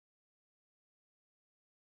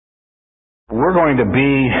We're going to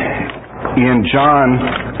be in John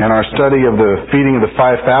and our study of the feeding of the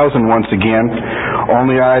 5,000 once again.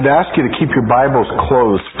 Only I'd ask you to keep your Bibles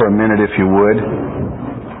closed for a minute if you would.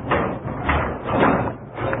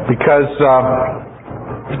 Because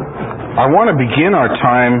I want to begin our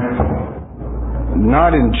time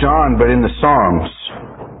not in John but in the Psalms.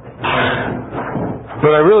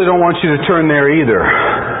 But I really don't want you to turn there either.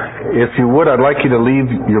 If you would, I'd like you to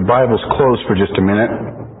leave your Bibles closed for just a minute.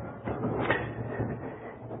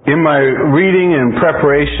 In my reading and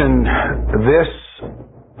preparation, this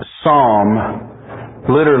psalm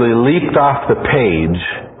literally leaped off the page,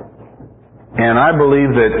 and I believe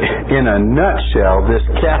that in a nutshell, this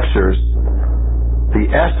captures the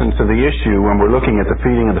essence of the issue when we're looking at the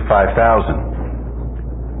feeding of the 5,000.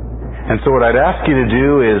 And so what I'd ask you to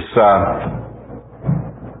do is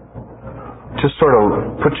just sort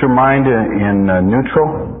of put your mind in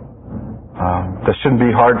neutral. That shouldn't be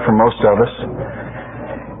hard for most of us.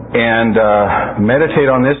 And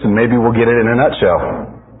meditate on this, and maybe we'll get it in a nutshell.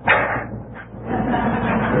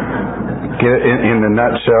 Get it in a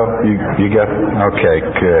nutshell? You got... Okay,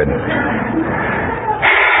 good.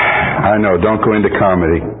 I know, don't go into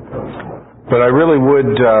comedy. But I really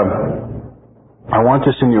would... I want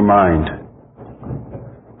this in your mind.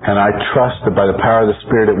 And I trust that by the power of the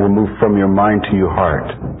Spirit it will move from your mind to your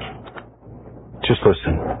heart. Just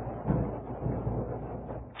listen.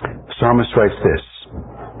 The psalmist writes this.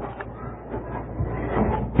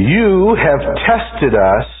 You have tested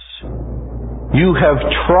us, you have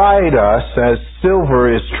tried us as silver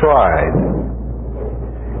is tried.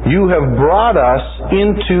 You have brought us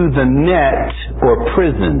into the net or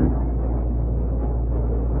prison.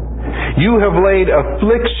 You have laid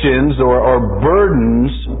afflictions or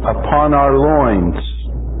burdens upon our loins.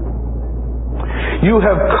 You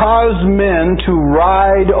have caused men to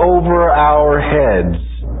ride over our heads.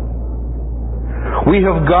 We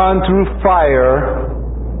have gone through fire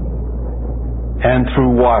and through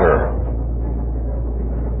water.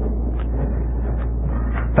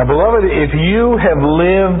 Now, beloved, if you have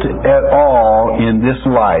lived at all in this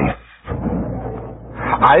life,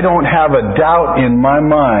 I don't have a doubt in my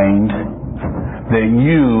mind that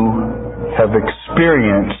you have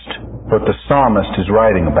experienced what the psalmist is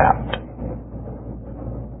writing about.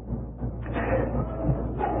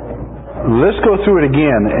 Let's go through it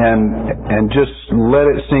again and just let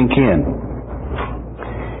it sink in.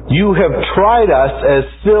 You have tried us as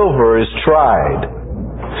silver is tried.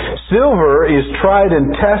 Silver is tried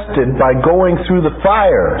and tested by going through the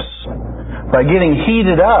fires, by getting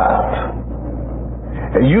heated up.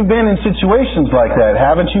 You've been in situations like that,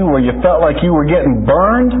 haven't you, where you felt like you were getting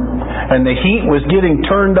burned and the heat was getting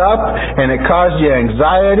turned up and it caused you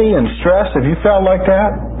anxiety and stress? Have you felt like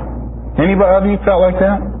that? Anybody of you felt like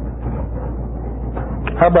that?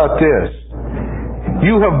 How about this?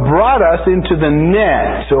 You have brought us into the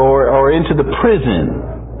net or into the prison.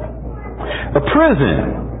 A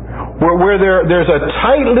prison where there's a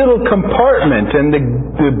tight little compartment and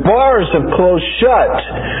the bars have closed shut,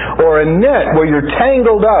 or a net where you're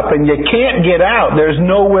tangled up and you can't get out. There's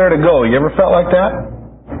nowhere to go. You ever felt like that?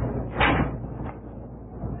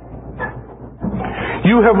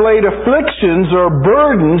 You have laid afflictions or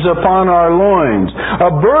burdens upon our loins. A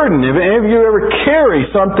burden, if any of you ever carry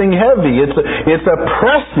something heavy, it's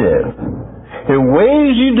oppressive. It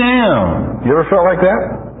weighs you down. You ever felt like that?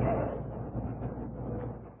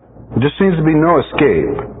 There just seems to be no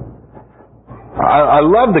escape. I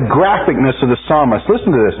love the graphicness of the psalmist.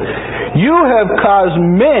 Listen to this. You have caused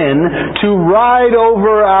men to ride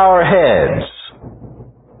over our heads.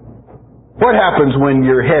 What happens when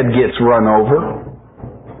your head gets run over?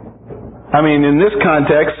 I mean, in this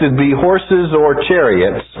context, it'd be horses or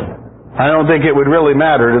chariots. I don't think it would really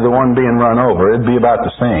matter to the one being run over. It'd be about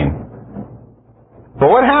the same. But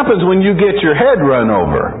what happens when you get your head run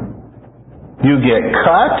over? You get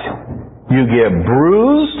cut, you get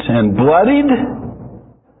bruised and bloodied.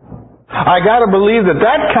 I gotta believe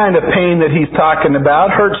that kind of pain that he's talking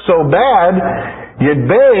about hurts so bad, you'd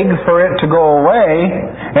beg for it to go away.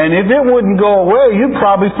 And if it wouldn't go away, you'd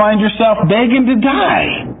probably find yourself begging to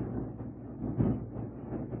die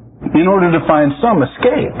in order to find some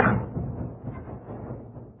escape.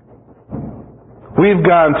 We've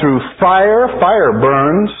gone through fire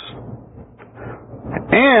burns,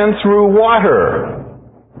 and through water.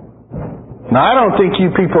 Now, I don't think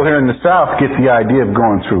you people here in the South get the idea of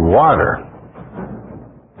going through water.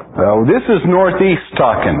 This is Northeast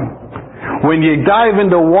talking. When you dive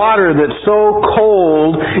into water that's so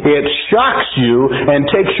cold, it shocks you and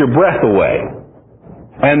takes your breath away.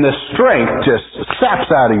 And the strength just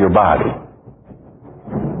saps out of your body.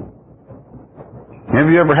 Have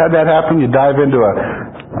you ever had that happen? You dive into a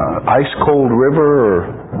ice-cold river or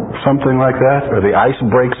something like that, or the ice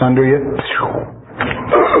breaks under you?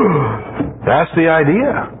 That's the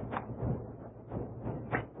idea.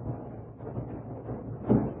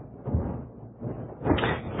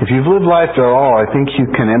 If you've lived life at all, I think you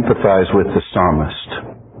can empathize with the psalmist.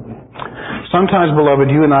 Sometimes, beloved,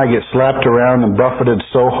 you and I get slapped around and buffeted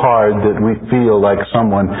so hard that we feel like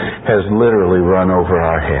someone has literally run over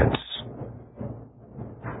our heads.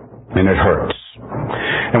 And it hurts.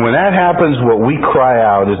 And when that happens, what we cry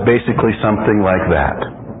out is basically something like that.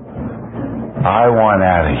 I want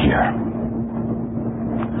out of here.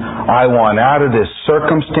 I want out of this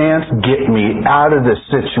circumstance. Get me out of this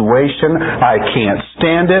situation. I can't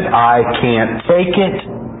stand it. I can't take it.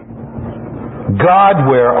 God,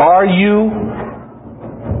 where are you?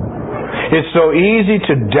 It's so easy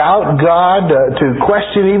to doubt God, to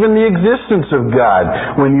question even the existence of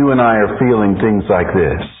God when you and I are feeling things like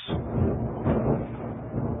this.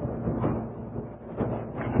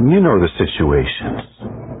 You know the situations.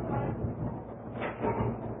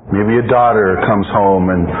 Maybe a daughter comes home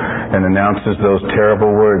and announces those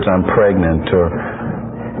terrible words, I'm pregnant,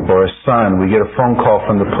 or a son, we get a phone call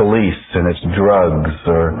from the police and it's drugs,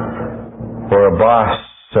 or a boss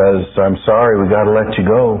says, I'm sorry, we got to let you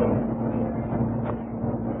go.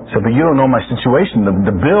 So, but you don't know my situation,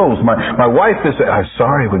 the bills, my wife is, I'm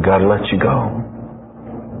sorry, we got to let you go.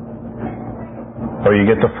 Or you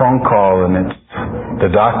get the phone call and it's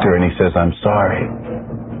the doctor and he says, I'm sorry.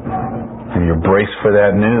 And you're braced for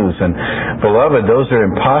that news. And beloved, those are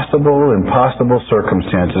impossible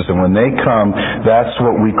circumstances. And when they come, that's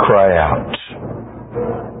what we cry out.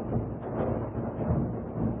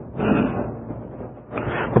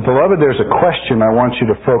 But beloved, there's a question I want you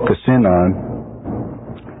to focus in on.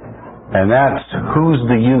 And that's, who's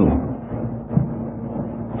the you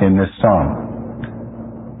in this psalm?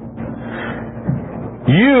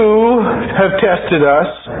 You have tested us.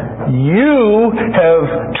 You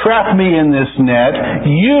have trapped me in this net.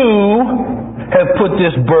 You have put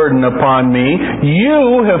this burden upon me.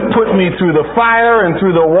 You have put me through the fire and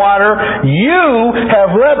through the water. You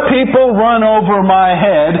have let people run over my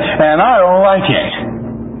head, and I don't like it.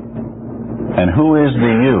 And who is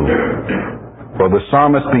the you? Well, the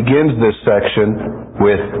psalmist begins this section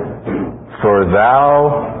with, For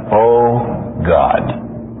thou, O God.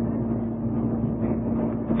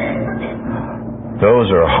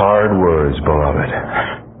 Those are hard words, beloved.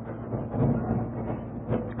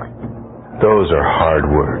 Those are hard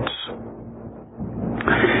words.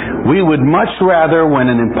 We would much rather, when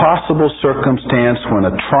an impossible circumstance, when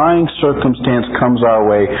a trying circumstance comes our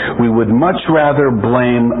way, we would much rather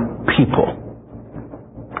blame people.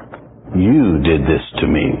 You did this to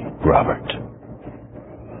me, Robert.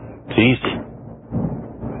 It's easy.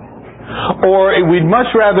 Or we'd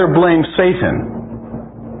much rather blame Satan.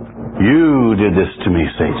 You did this to me,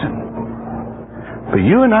 Satan. But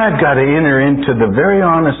you and I have got to enter into the very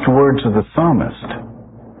honest words of the psalmist.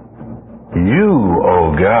 You,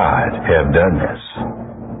 O God, have done this.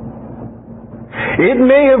 It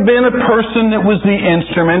may have been a person that was the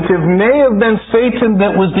instrument. It may have been Satan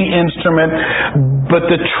that was the instrument. But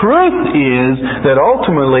the truth is that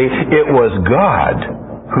ultimately it was God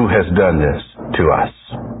who has done this to us.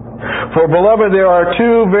 For, beloved, there are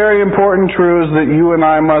two very important truths that you and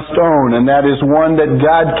I must own, and that is one, that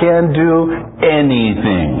God can do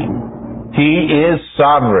anything. He is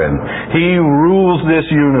sovereign. He rules this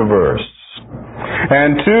universe.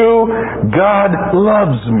 And two, God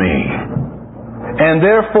loves me. And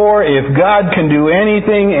therefore, if God can do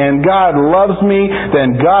anything and God loves me,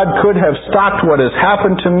 then God could have stopped what has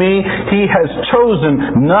happened to me. He has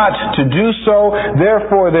chosen not to do so.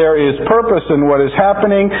 Therefore, there is purpose in what is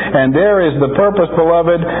happening, and there is the purpose,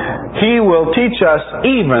 beloved. He will teach us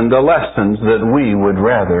even the lessons that we would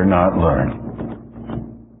rather not learn.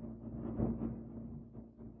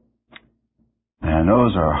 And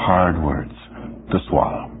those are hard words to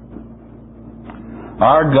swallow.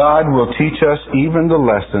 Our God will teach us even the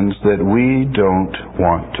lessons that we don't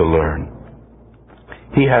want to learn.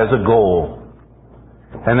 He has a goal.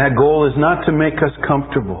 And that goal is not to make us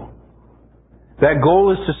comfortable. That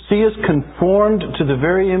goal is to see us conformed to the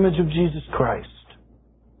very image of Jesus Christ.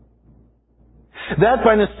 That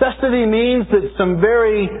by necessity means that some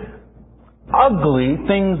very ugly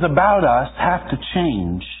things about us have to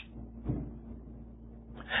change.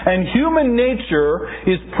 And human nature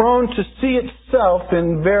is prone to see itself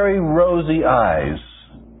in very rosy eyes.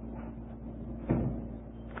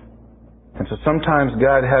 And so sometimes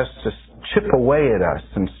God has to chip away at us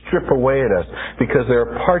and strip away at us because there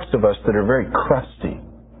are parts of us that are very crusty.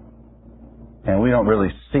 And we don't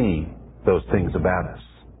really see those things about us.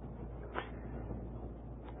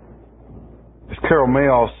 As Carol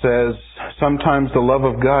Mayall says, sometimes the love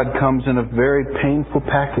of God comes in a very painful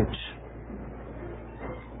package.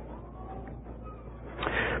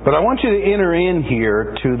 But I want you to enter in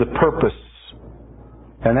here to the purpose.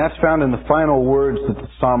 And that's found in the final words that the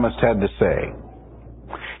psalmist had to say.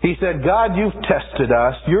 He said, God, you've tested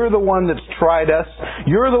us. You're the one that's tried us.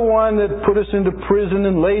 You're the one that put us into prison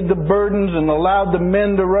and laid the burdens and allowed the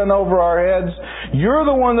men to run over our heads. You're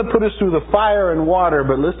the one that put us through the fire and water.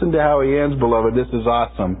 But listen to how he ends, beloved. This is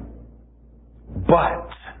awesome. But,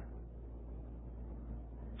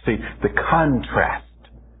 see, the contrast,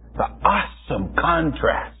 the awesome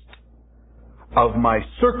contrast of my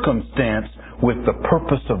circumstance with the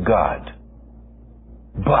purpose of God.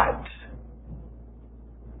 But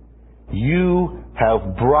you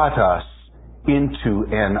have brought us into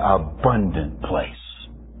an abundant place.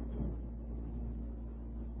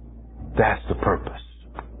 That's the purpose.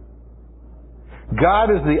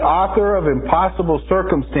 God is the author of impossible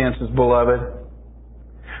circumstances, beloved.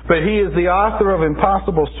 But He is the author of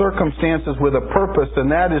impossible circumstances with a purpose,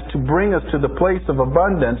 and that is to bring us to the place of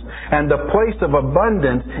abundance. And the place of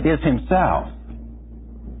abundance is Himself.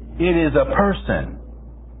 It is a person.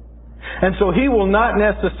 And so He will not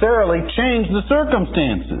necessarily change the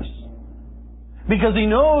circumstances. Because He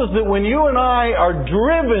knows that when you and I are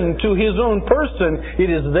driven to His own person, it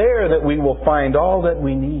is there that we will find all that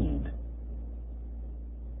we need.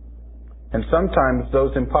 And sometimes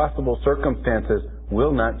those impossible circumstances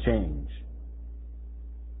will not change.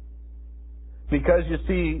 Because you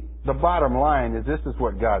see, the bottom line is this is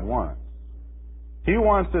what God wants. He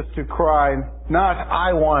wants us to cry, not,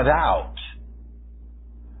 I want out.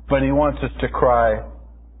 But He wants us to cry,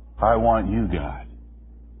 I want you, God.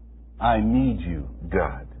 I need you,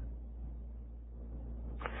 God.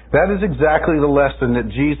 That is exactly the lesson that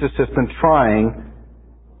Jesus has been trying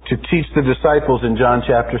to teach the disciples in John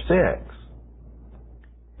chapter 6.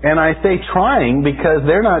 And I say trying because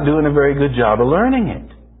they're not doing a very good job of learning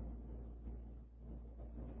it.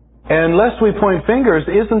 And lest we point fingers,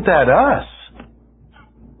 isn't that us?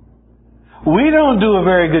 We don't do a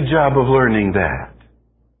very good job of learning that.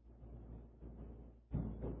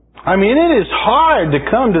 I mean, it is hard to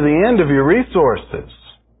come to the end of your resources.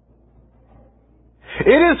 It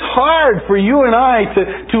is hard for you and I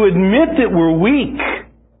to admit that we're weak.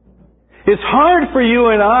 It's hard for you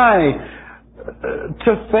and I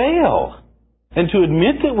to fail and to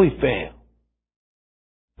admit that we fail.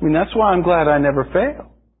 I mean, that's why I'm glad I never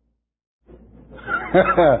fail.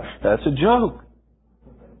 That's a joke.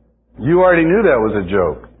 You already knew that was a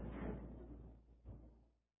joke.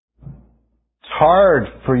 It's hard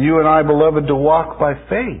for you and I, beloved, to walk by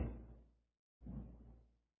faith.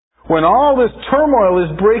 When all this turmoil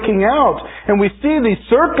is breaking out and we see these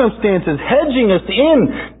circumstances hedging us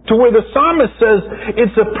in to where the psalmist says,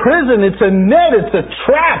 it's a prison, it's a net, it's a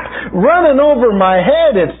trap running over my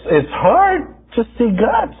head. It's hard to see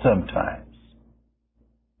God sometimes.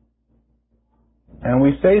 And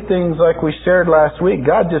we say things like we shared last week,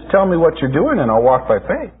 God, just tell me what you're doing and I'll walk by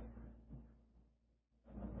faith.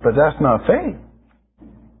 But that's not faith.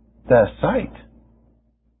 That's sight.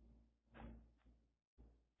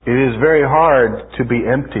 It is very hard to be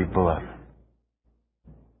emptied, beloved.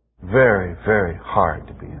 Very, very hard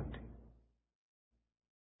to be emptied.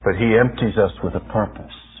 But He empties us with a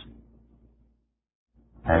purpose.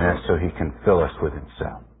 And that's so He can fill us with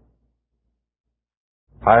Himself.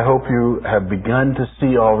 I hope you have begun to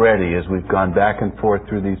see already as we've gone back and forth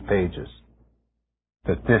through these pages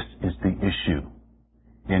that this is the issue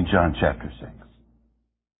in John chapter 6.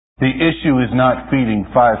 The issue is not feeding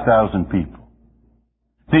 5,000 people.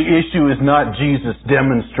 The issue is not Jesus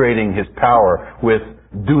demonstrating His power with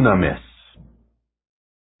dunamis.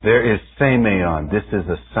 There is semeion. This is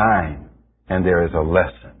a sign, and there is a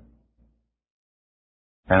lesson.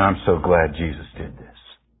 And I'm so glad Jesus did this.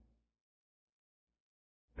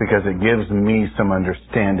 Because it gives me some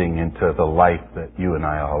understanding into the life that you and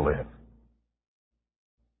I all live.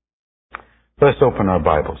 Let's open our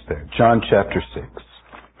Bibles there. John chapter 6.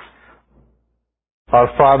 Our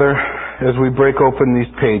Father, as we break open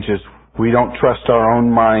these pages, we don't trust our own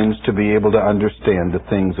minds to be able to understand the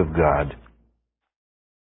things of God.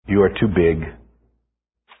 You are too big.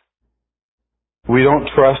 We don't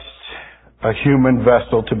trust a human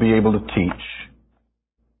vessel to be able to teach.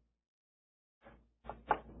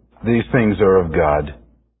 These things are of God.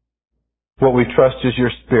 What we trust is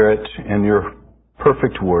your Spirit and your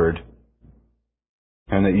perfect Word,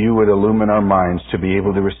 and that you would illumine our minds to be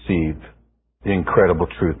able to receive the incredible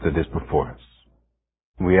truth that is before us.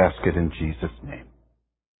 We ask it in Jesus' name.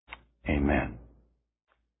 Amen.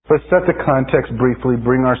 Let's set the context briefly,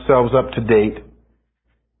 bring ourselves up to date.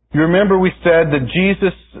 You remember we said that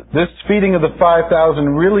this feeding of the 5,000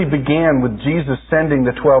 really began with Jesus sending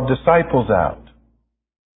the 12 disciples out.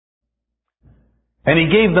 And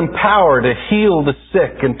He gave them power to heal the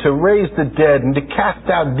sick and to raise the dead and to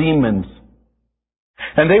cast out demons.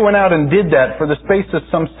 And they went out and did that for the space of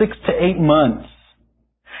some 6 to 8 months.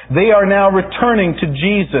 They are now returning to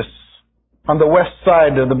Jesus on the west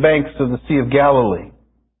side of the banks of the Sea of Galilee.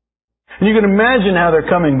 And you can imagine how they're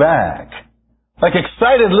coming back. Like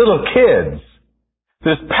excited little kids.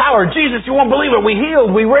 This power, Jesus, you won't believe it. We healed,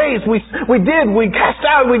 we raised, we did, we cast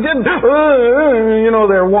out, we did.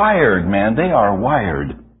 They're wired, man. They are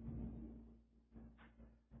wired.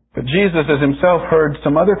 But Jesus has Himself heard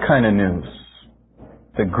some other kind of news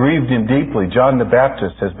that grieved Him deeply. John the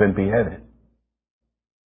Baptist has been beheaded.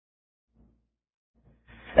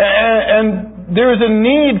 And there is a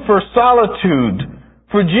need for solitude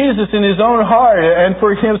for Jesus in His own heart, and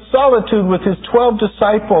for His solitude with His 12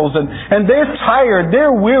 disciples. And they're tired,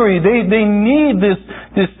 they're weary, they need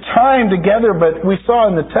this time together. But we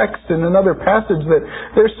saw in the text in another passage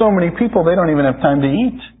that there's so many people they don't even have time to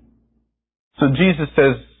eat. So Jesus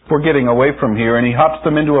says, we're getting away from here, and He hops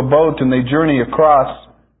them into a boat and they journey across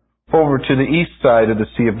over to the east side of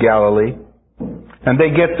the Sea of Galilee. And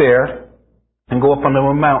they get there and go up onto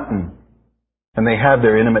a mountain, and they have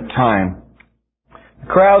their intimate time. The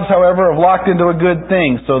crowds, however, have locked into a good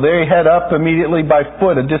thing, so they head up immediately by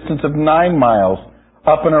foot, a distance of 9 miles,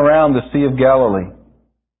 up and around the Sea of Galilee.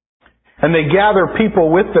 And they gather people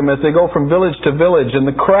with them as they go from village to village, and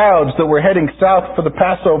the crowds that were heading south for the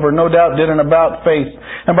Passover no doubt did an about-face.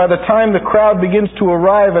 And by the time the crowd begins to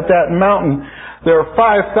arrive at that mountain, there are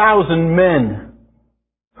 5,000 men.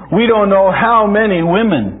 We don't know how many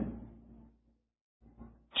women,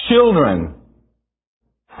 children,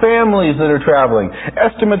 families that are traveling.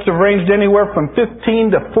 Estimates have ranged anywhere from 15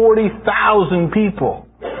 to 40,000 people.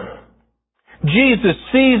 Jesus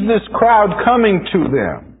sees this crowd coming to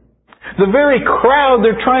them. The very crowd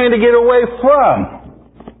they're trying to get away from.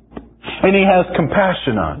 And He has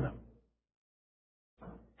compassion on them.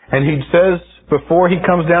 And He says, before He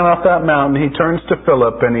comes down off that mountain, He turns to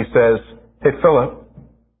Philip and He says, "Hey Philip,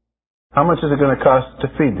 how much is it going to cost to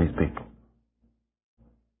feed these people?"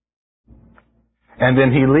 And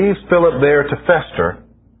then He leaves Philip there to fester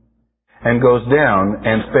and goes down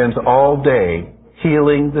and spends all day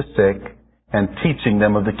healing the sick and teaching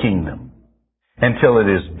them of the kingdom. Until it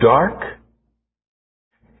is dark,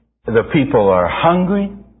 the people are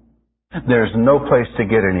hungry, there's no place to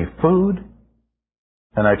get any food.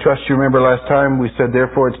 And I trust you remember last time we said,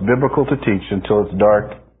 therefore it's biblical to teach until it's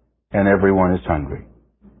dark and everyone is hungry.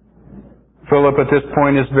 Philip at this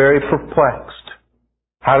point is very perplexed.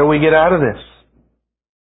 How do we get out of this?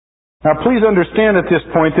 Now please understand at this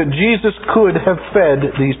point that Jesus could have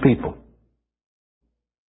fed these people.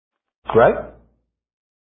 Right?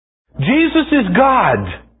 Jesus is God.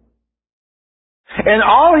 And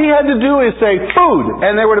all He had to do is say food,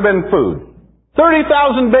 and there would have been food.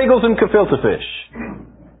 30,000 bagels and gefilte fish.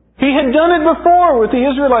 He had done it before with the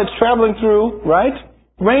Israelites traveling through, right?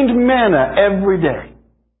 Rained manna every day.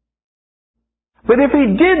 But if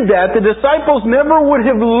He did that, the disciples never would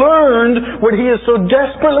have learned what He is so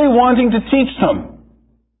desperately wanting to teach them.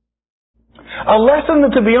 A lesson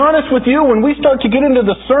that, to be honest with you, when we start to get into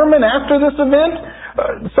the sermon after this event,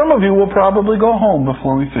 some of you will probably go home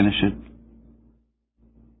before we finish it.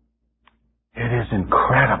 It is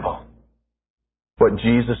incredible what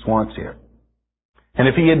Jesus wants here. And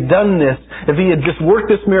if He had done this, if He had just worked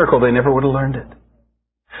this miracle, they never would have learned it.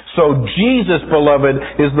 So Jesus, beloved,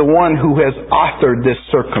 is the one who has authored this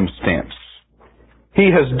circumstance. He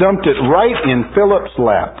has dumped it right in Philip's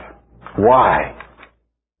lap. Why?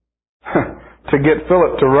 To get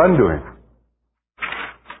Philip to run to Him.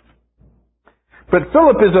 But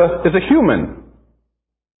Philip is a human.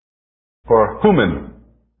 Or human.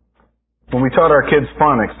 When we taught our kids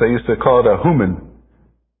phonics, they used to call it a human.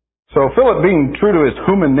 So Philip, being true to his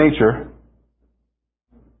human nature,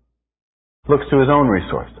 looks to his own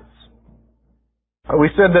resources. We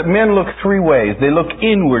said that men look 3 ways. They look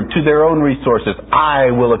inward to their own resources.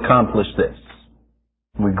 I will accomplish this.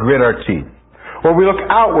 We grit our teeth. Or we look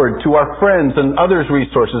outward to our friends and others'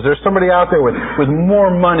 resources. There's somebody out there with more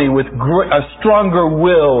money, with a stronger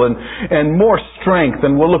will and more strength,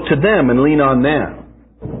 and we'll look to them and lean on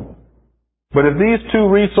them. But if these 2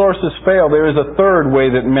 resources fail, there is a third way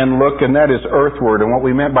that men look, and that is earthward. And what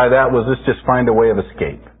we meant by that was let's just find a way of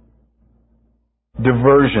escape.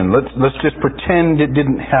 Diversion. Let's just pretend it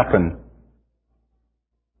didn't happen.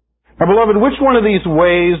 Now, beloved, which one of these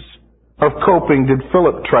ways of coping did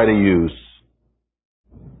Philip try to use?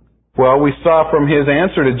 Well, we saw from his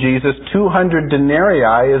answer to Jesus, 200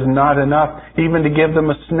 denarii is not enough even to give them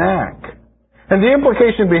a snack. And the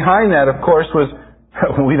implication behind that, of course, was,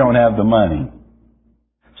 we don't have the money.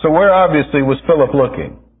 So where obviously was Philip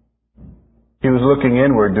looking? He was looking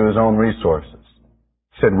inward to his own resources.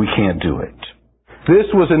 He said, we can't do it. This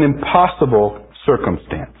was an impossible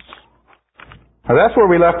circumstance. Now that's where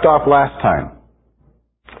we left off last time.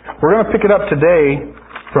 We're going to pick it up today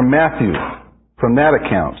from Matthew, from that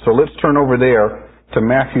account. So let's turn over there to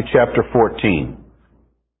Matthew chapter 14.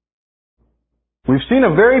 We've seen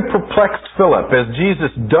a very perplexed Philip as Jesus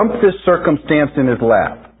dumped this circumstance in his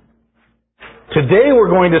lap. Today we're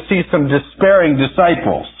going to see some despairing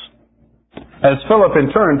disciples, as Philip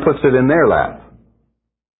in turn puts it in their lap.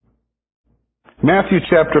 Matthew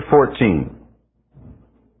chapter 14.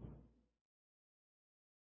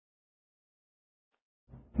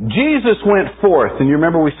 Jesus went forth, and you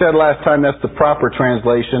remember we said last time that's the proper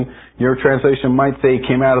translation. Your translation might say he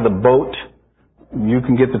came out of the boat. You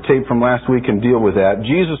can get the tape from last week and deal with that.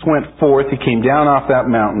 Jesus went forth, he came down off that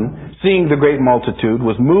mountain, seeing the great multitude,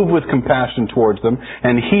 was moved with compassion towards them,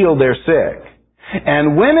 and healed their sick.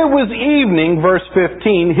 And when it was evening, verse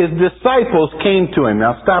 15, his disciples came to him.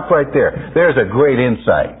 Now stop right there. There's a great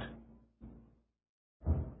insight.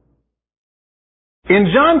 In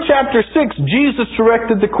John chapter 6, Jesus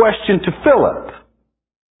directed the question to Philip.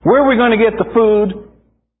 Where are we going to get the food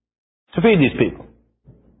to feed these people?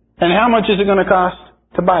 And how much is it going to cost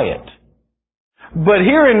to buy it? But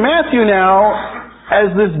here in Matthew now,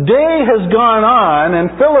 as this day has gone on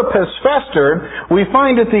and Philip has festered, we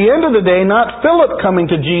find at the end of the day not Philip coming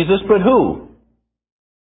to Jesus, but who?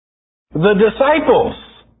 The disciples.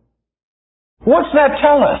 What's that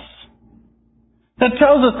tell us? That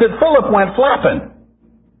tells us that Philip went flapping.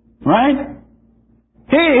 Right?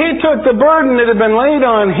 He took the burden that had been laid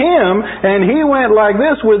on him and he went like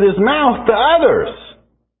this with his mouth to others.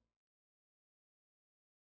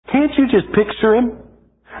 Can't you just picture him?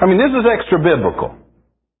 I mean, this is extra biblical.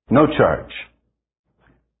 No charge.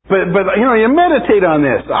 But you meditate on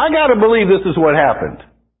this. I gotta believe this is what happened.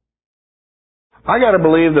 I gotta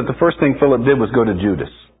believe that the first thing Philip did was go to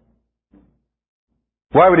Judas.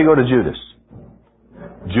 Why would he go to Judas?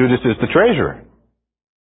 Judas is the treasurer.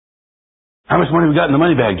 How much money we got in the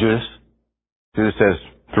money bag, Judas? Judas says,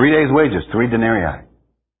 3 days' wages, 3 denarii.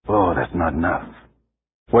 Oh, that's not enough.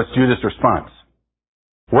 What's Judas' response?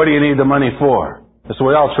 What do you need the money for? That's the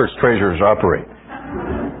way all church treasurers operate.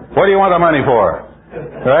 What do you want the money for?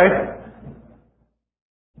 Right?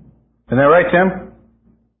 Isn't that right, Tim?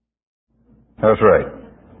 That's right.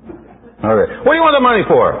 All right. What do you want the money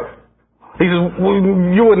for? He says, well,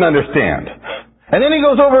 you wouldn't understand. And then he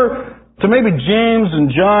goes over to maybe James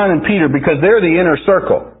and John and Peter because they're the inner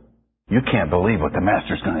circle. You can't believe what the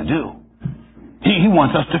master's going to do. He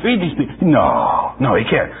wants us to feed these people. No, he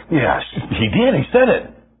can't. Yeah, he did. He said it.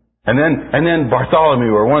 And then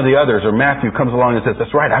Bartholomew or one of the others or Matthew comes along and says,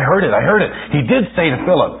 that's right, I heard it. He did say to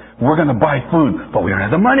Philip, we're going to buy food, but we don't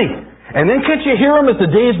have the money. And then can't you hear him as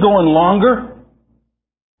the day's going longer?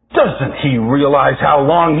 Doesn't he realize how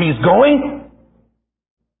long he's going?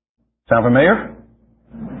 Sound familiar?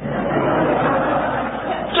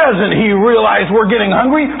 Doesn't he realize we're getting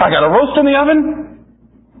hungry? I got a roast in the oven?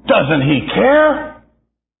 Doesn't he care?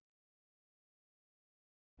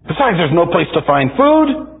 Besides, there's no place to find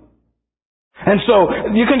food. And so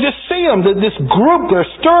you can just see them, this group, they're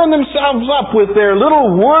stirring themselves up with their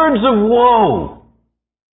little words of woe.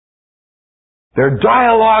 Their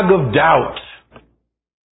dialogue of doubt.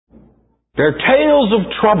 Their tales of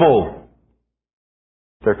trouble.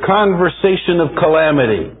 Their conversation of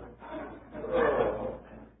calamity.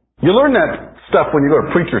 You learn that stuff when you go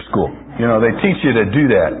to preacher school. They teach you to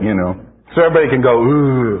do that, So everybody can go,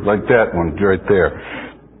 ooh, like that one right there.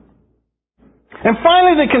 And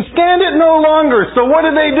finally they can stand it no longer. So what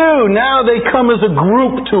do? Now they come as a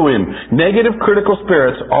group to him. Negative critical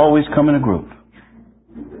spirits always come in a group.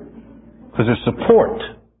 Because there's support.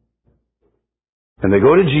 And they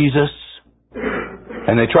go to Jesus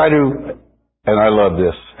and they try to, and I love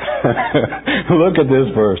this. Look at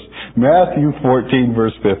this verse. Matthew 14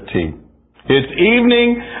 verse 15. It's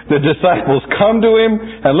evening, the disciples come to him,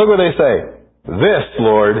 and look what they say. This,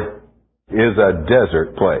 Lord, is a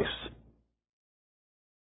desert place.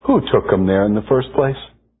 Who took them there in the first place?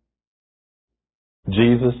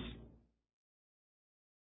 Jesus.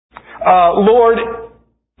 Lord,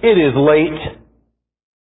 it is late.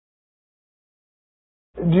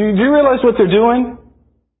 Do you realize what they're doing?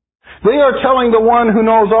 They are telling the one who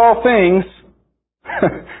knows all things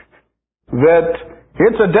that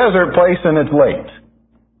it's a desert place and it's late.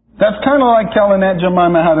 That's kind of like telling Aunt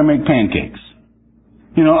Jemima how to make pancakes.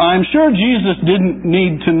 You know, I'm sure Jesus didn't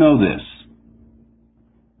need to know this.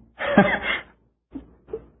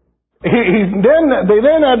 They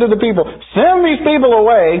then had to the people, send these people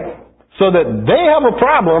away so that they have a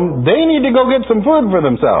problem. They need to go get some food for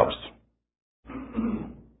themselves.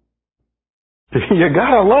 You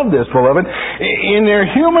gotta love this, beloved. In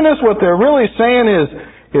their humanness, what they're really saying is,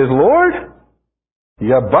 Lord,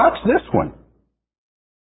 you botched this one.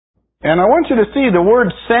 And I want you to see the word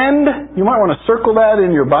send. You might want to circle that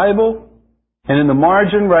in your Bible. And in the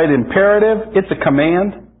margin, write imperative. It's a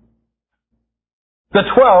command. The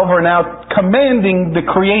 12 are now commanding the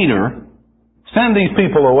Creator, send these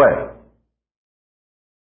people away.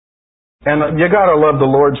 And you gotta love the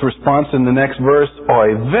Lord's response in the next verse.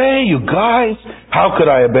 Oy vey, you guys, how could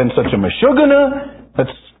I have been such a mashugana?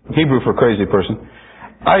 That's Hebrew for crazy person.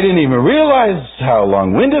 I didn't even realize how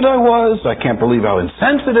long-winded I was. I can't believe how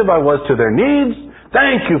insensitive I was to their needs.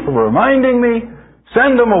 Thank you for reminding me.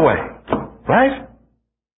 Send them away. Right?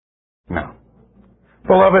 No.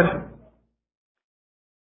 Beloved,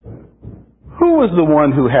 who was the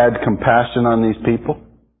one who had compassion on these people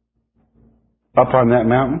up on that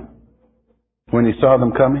mountain when he saw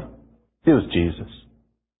them coming? It was Jesus.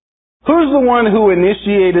 Who's the one who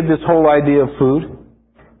initiated this whole idea of food?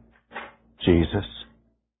 Jesus.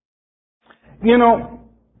 You know,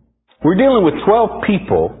 we're dealing with 12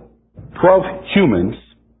 people, 12 humans,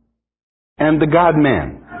 and the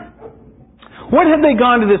God-man. What had they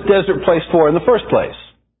gone to this desert place for in the first place?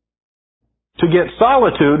 To get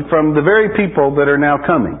solitude from the very people that are now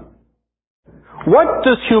coming. What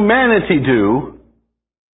does humanity do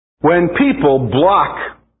when people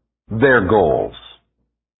block their goals?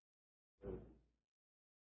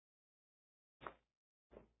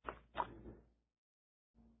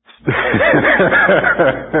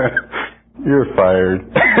 You're fired.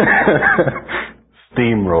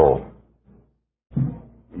 Steamroll.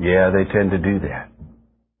 Yeah, they tend to do that.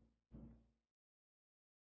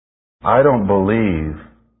 I don't believe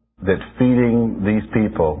that feeding these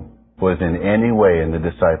people was in any way in the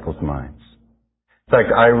disciples' minds. In fact,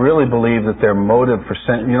 I really believe that their motive for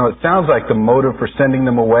it sounds like the motive for sending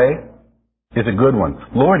them away is a good one.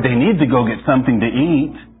 Lord, they need to go get something to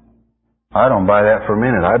eat. I don't buy that for a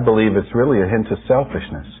minute. I believe it's really a hint of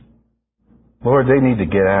selfishness. Lord, they need to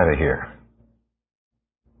get out of here.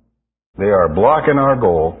 They are blocking our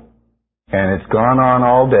goal, and it's gone on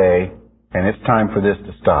all day, and it's time for this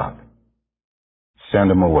to stop. Send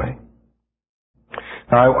them away.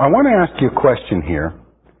 Now, I want to ask you a question here,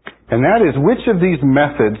 and that is, which of these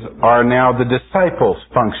methods are now the disciples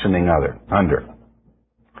functioning under?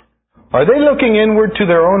 Are they looking inward to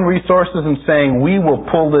their own resources and saying, we will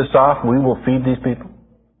pull this off, we will feed these people?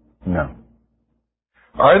 No.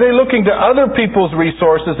 Are they looking to other people's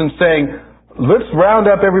resources and saying, let's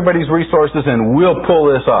round up everybody's resources and we'll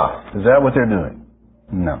pull this off? Is that what they're doing?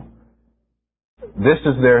 No. This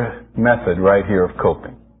is their method right here of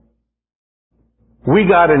coping. We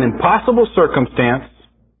got an impossible circumstance.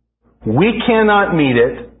 We cannot meet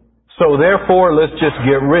it, so therefore let's just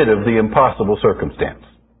get rid of the impossible circumstance.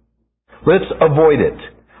 Let's avoid it.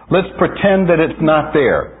 Let's pretend that it's not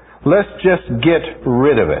there. Let's just get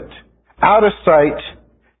rid of it. Out of sight,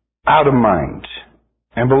 out of mind.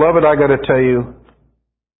 And beloved, I got to tell you,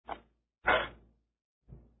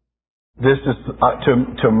 this is,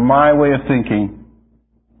 to my way of thinking,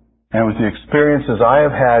 and with the experiences I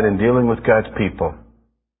have had in dealing with God's people,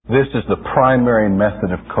 this is the primary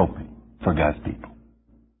method of coping for God's people.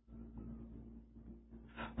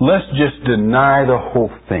 Let's just deny the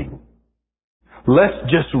whole thing. Let's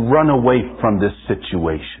just run away from this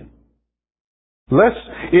situation.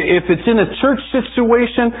 If it's in a church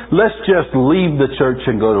situation, let's just leave the church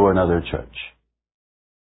and go to another church.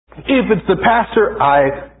 If it's the pastor,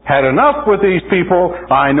 I had enough with these people.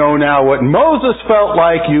 I know now what Moses felt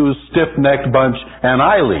like, you stiff-necked bunch, and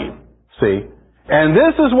I leave. See? And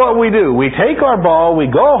this is what we do. We take our ball, we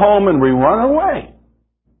go home, and we run away.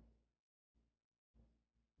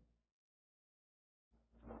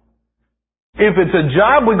 If it's a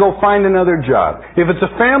job, we go find another job. If it's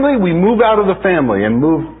a family, we move out of the family and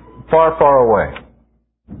move far, far away.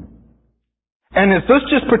 And let's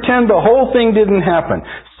just pretend the whole thing didn't happen.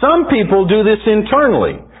 Some people do this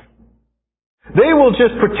internally. They will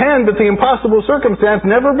just pretend that the impossible circumstance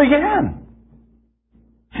never began.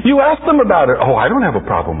 You ask them about it. Oh, I don't have a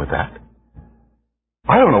problem with that.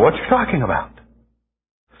 I don't know what you're talking about.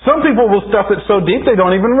 Some people will stuff it so deep they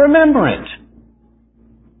don't even remember it.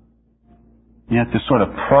 You have to sort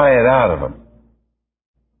of pry it out of them.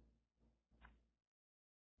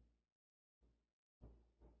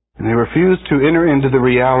 And they refuse to enter into the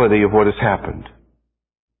reality of what has happened.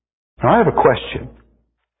 Now I have a question.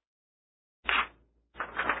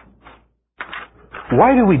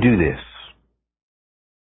 Why do we do this?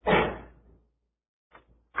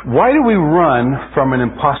 Why do we run from an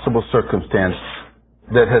impossible circumstance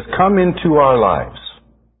that has come into our lives?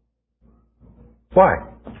 Why?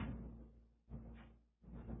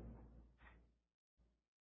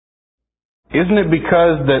 Isn't it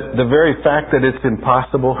because that the very fact that it's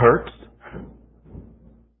impossible hurts?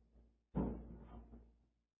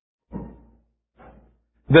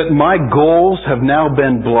 That my goals have now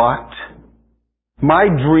been blocked. My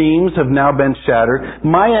dreams have now been shattered.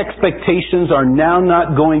 My expectations are now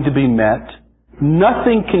not going to be met.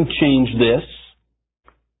 Nothing can change this.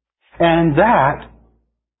 And that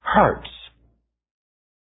hurts.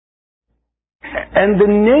 And the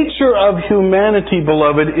nature of humanity,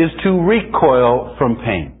 beloved, is to recoil from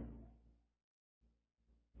pain.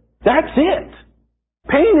 That's it.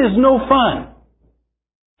 Pain is no fun.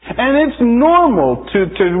 And it's normal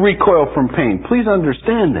to recoil from pain. Please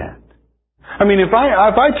understand that. I mean, if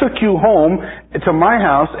I took you home to my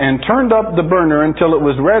house and turned up the burner until it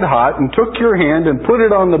was red hot and took your hand and put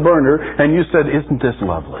it on the burner and you said, "Isn't this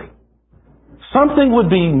lovely?" Something would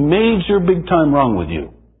be major big time wrong with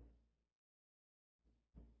you.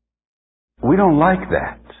 We don't like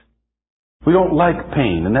that. We don't like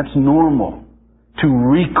pain, and that's normal to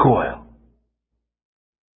recoil.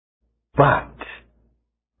 But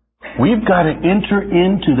we've got to enter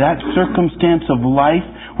into that circumstance of life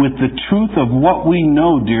with the truth of what we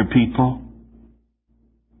know, dear people.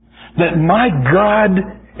 That my God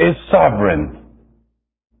is sovereign.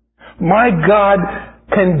 My God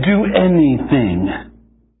can do anything.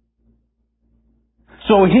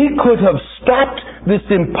 So He could have stopped this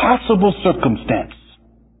impossible circumstance.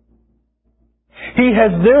 He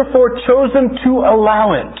has therefore chosen to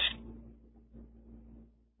allow it.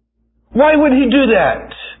 Why would He do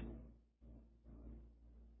that?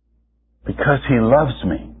 Because He loves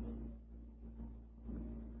me.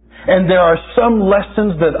 And there are some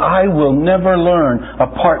lessons that I will never learn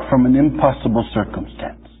apart from an impossible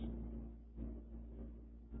circumstance.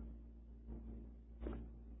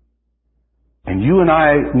 And you and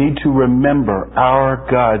I need to remember our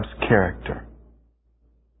God's character.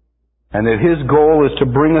 And that His goal is to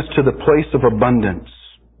bring us to the place of abundance.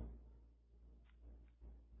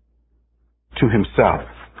 To Himself.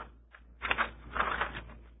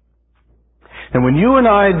 And when you and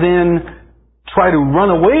I then try to run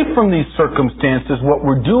away from these circumstances, what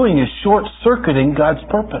we're doing is short-circuiting God's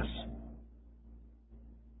purpose.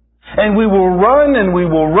 And we will run and we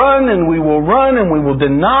will run and we will run and we will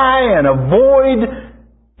deny and avoid,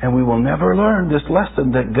 and we will never learn this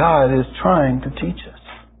lesson that God is trying to teach us.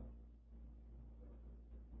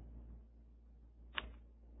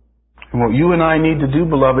 And what you and I need to do,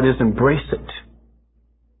 beloved, is embrace it.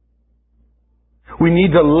 We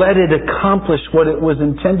need to let it accomplish what it was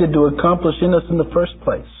intended to accomplish in us in the first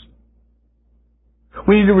place.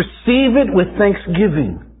 We need to receive it with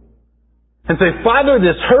thanksgiving. And say, "Father,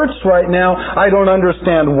 this hurts right now. I don't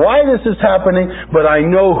understand why this is happening, but I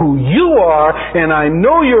know who you are, and I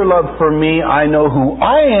know your love for me. I know who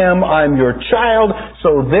I am. I'm your child,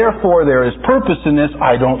 so therefore there is purpose in this.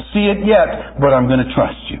 I don't see it yet, but I'm going to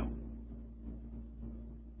trust you.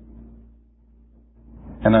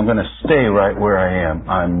 And I'm going to stay right where I am.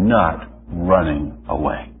 I'm not running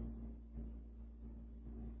away."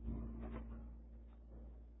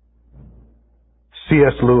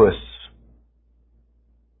 C.S. Lewis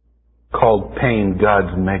called pain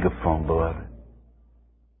God's megaphone, beloved.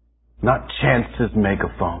 Not chance's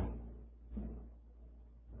megaphone.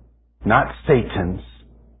 Not Satan's,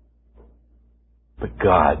 but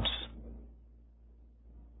God's.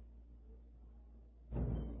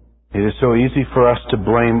 It is so easy for us to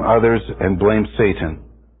blame others and blame Satan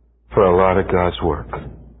for a lot of God's work.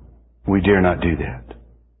 We dare not do that.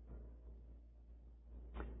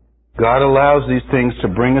 God allows these things to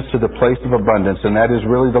bring us to the place of abundance, and that is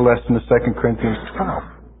really the lesson of 2 Corinthians 12.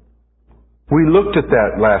 We looked at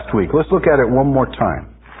that last week. Let's look at it one more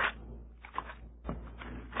time.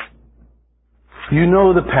 You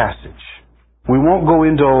know the passage. We won't go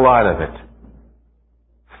into a lot of it.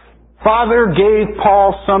 Father gave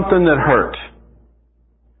Paul something that hurt.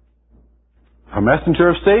 A messenger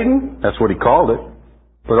of Satan? That's what he called it.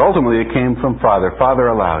 But ultimately it came from Father. Father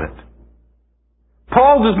allowed it.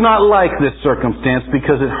 Paul does not like this circumstance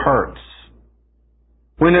because it hurts.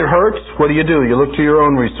 When it hurts, what do? You look to your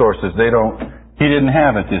own resources. He didn't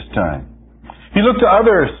have it this time. He looked to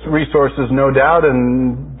other resources, no doubt,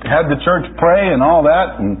 and had the church pray and all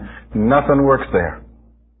that, and nothing works there.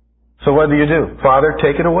 So what do? Father,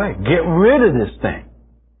 take it away. Get rid of this thing.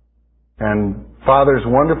 And Father's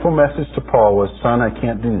wonderful message to Paul was, "Son, I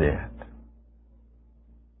can't do that."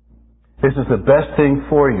 This is the best thing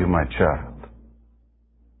for you, my child.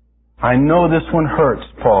 I know this one hurts,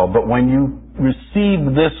 Paul, but when you receive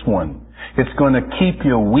this one, it's going to keep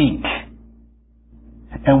you weak.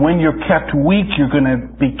 And when you're kept weak, you're going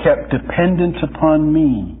to be kept dependent upon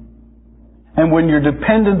me. And when you're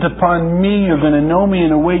dependent upon me, you're going to know me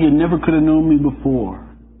in a way you never could have known me before.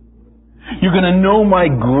 You're going to know my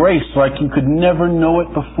grace like you could never know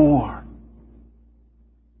it before.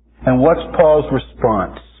 And what's Paul's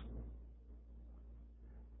response?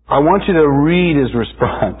 I want you to read his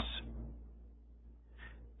response.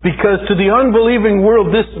 Because to the unbelieving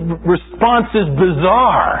world, this response is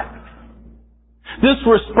bizarre. This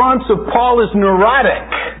response of Paul is neurotic.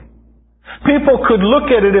 People could look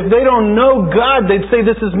at it, if they don't know God, they'd say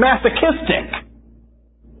this is masochistic.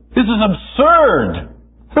 This is absurd.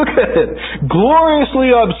 Look at it.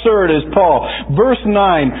 Gloriously absurd is Paul. Verse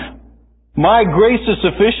 9, my grace is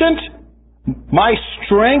sufficient. My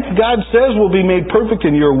strength, God says, will be made perfect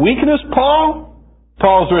in your weakness, Paul.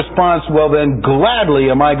 Paul's response, well then, gladly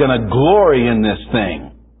am I going to glory in this thing,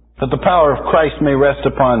 that the power of Christ may rest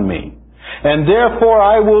upon me. And therefore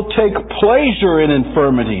I will take pleasure in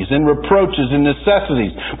infirmities, in reproaches, in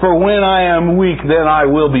necessities. For when I am weak, then I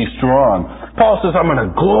will be strong. Paul says, I'm going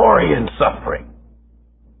to glory in suffering.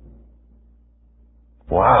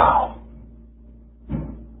 Wow.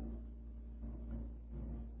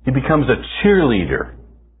 He becomes a cheerleader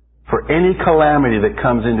for any calamity that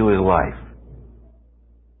comes into his life.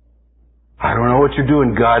 I don't know what you're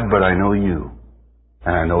doing, God, but I know you.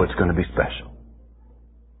 And I know it's going to be special.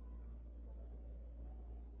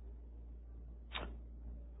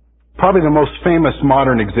 Probably the most famous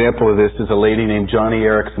modern example of this is a lady named Joni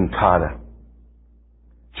Eareckson Tada.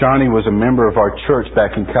 Joni was a member of our church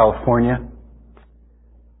back in California.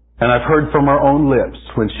 And I've heard from her own lips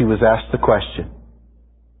when she was asked the question,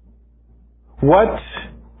 what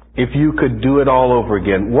if you could do it all over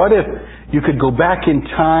again? What if you could go back in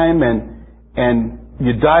time and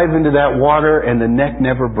you dive into that water and the neck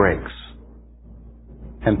never breaks?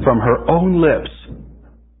 And from her own lips,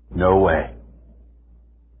 no way.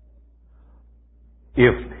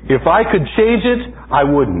 If I could change it, I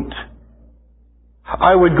wouldn't.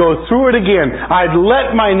 I would go through it again. I'd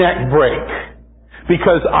let my neck break.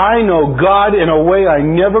 Because I know God in a way I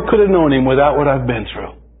never could have known Him without what I've been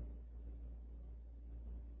through.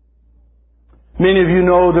 Many of you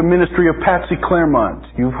know the ministry of Patsy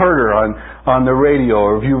Clairmont. You've heard her on the radio,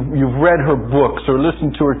 or you've read her books or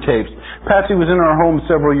listened to her tapes. Patsy was in our home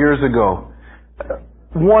several years ago.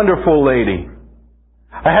 Wonderful lady.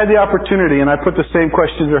 I had the opportunity, and I put the same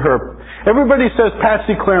question to her. Everybody says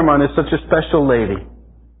Patsy Clairmont is such a special lady.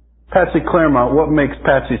 Patsy Clairmont, what makes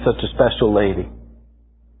Patsy such a special lady?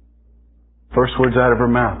 First words out of her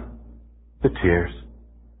mouth. The tears.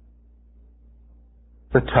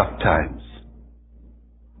 The tough times.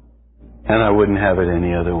 And I wouldn't have it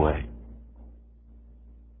any other way.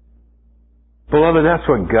 Beloved, that's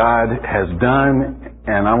what God has done,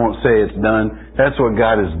 and I won't say it's done. That's what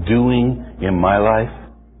God is doing in my life.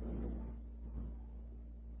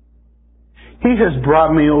 He has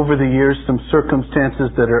brought me over the years some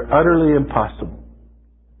circumstances that are utterly impossible.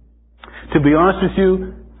 To be honest with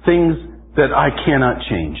you, things that I cannot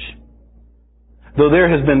change. Though there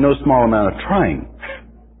has been no small amount of trying.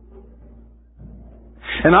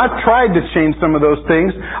 And I've tried to change some of those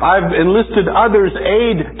things. I've enlisted others'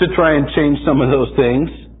 aid to try and change some of those things.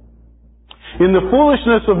 In the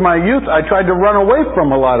foolishness of my youth, I tried to run away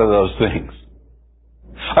from a lot of those things.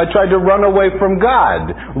 I tried to run away from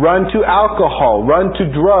God, run to alcohol, run to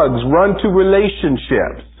drugs, run to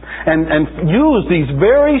relationships, and use these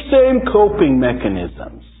very same coping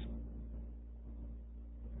mechanisms.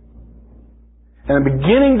 And I'm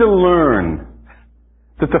beginning to learn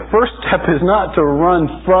that the first step is not to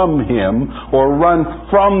run from Him or run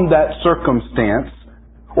from that circumstance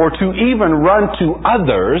or to even run to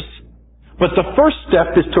others, but the first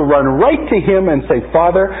step is to run right to Him and say,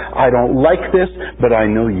 Father, I don't like this, but I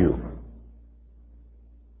know You.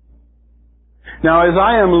 Now, as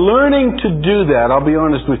I am learning to do that, I'll be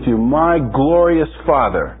honest with you, my glorious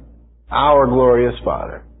Father, our glorious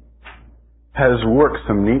Father, has worked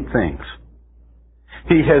some neat things.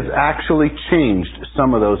 He has actually changed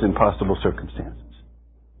some of those impossible circumstances.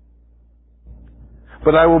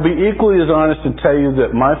 But I will be equally as honest and tell you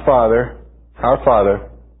that my Father, our Father,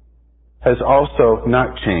 has also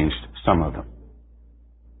not changed some of them.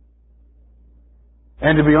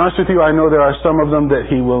 And to be honest with you, I know there are some of them that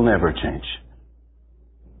He will never change.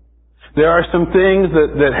 There are some things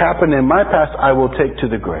that happened in my past I will take to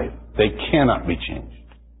the grave. They cannot be changed.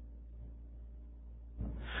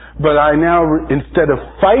 But I now, instead of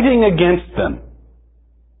fighting against them,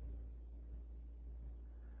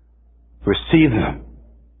 Receive them.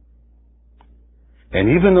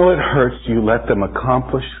 And even though it hurts, you let them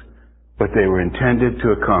accomplish what they were intended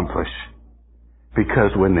to accomplish.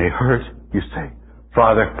 Because when they hurt, you say,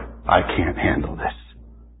 Father, I can't handle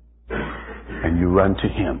this. And you run to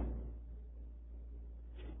Him.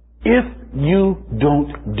 If you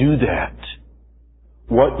don't do that,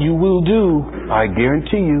 what you will do, I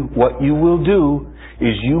guarantee you, what you will do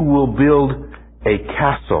is you will build a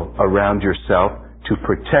castle around yourself to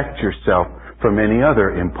protect yourself from any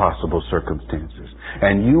other impossible circumstances.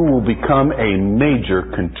 And you will become a major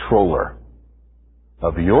controller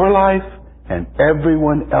of your life and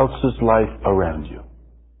everyone else's life around you.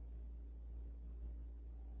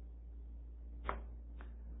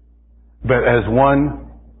 But as one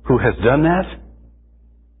who has done that,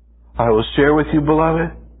 I will share with you,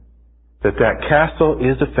 beloved, that that castle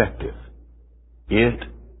is effective. It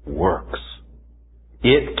works.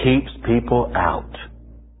 It keeps people out.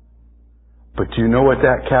 But do you know what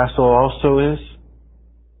that castle also is?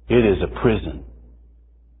 It is a prison.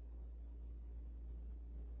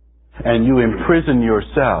 And you imprison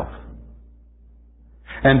yourself.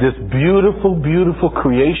 And this beautiful, beautiful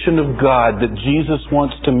creation of God that Jesus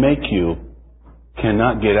wants to make you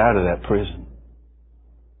cannot get out of that prison.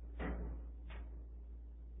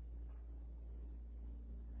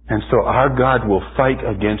 And so our God will fight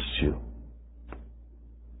against you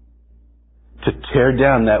to tear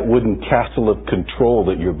down that wooden castle of control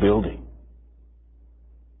that you're building.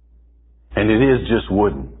 And it is just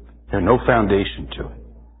wooden. There's no foundation to it.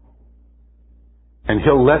 And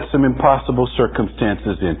He'll let some impossible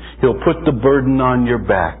circumstances in. He'll put the burden on your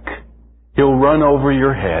back. He'll run over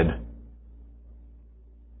your head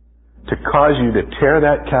to cause you to tear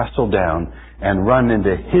that castle down and run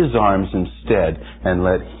into His arms instead and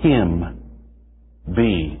let Him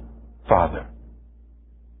be Father.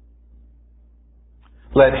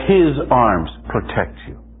 Let His arms protect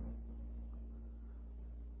you.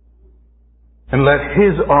 And let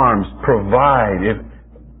His arms provide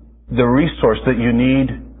the resource that you need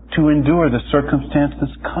to endure the circumstances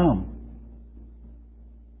come.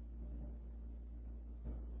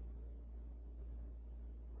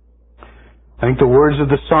 I think the words of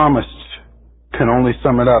the psalmist can only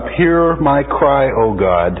sum it up. Hear my cry, O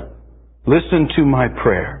God. Listen to my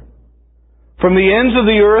prayer. From the ends of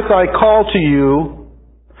the earth I call to you.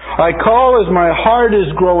 I call as my heart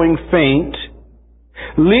is growing faint.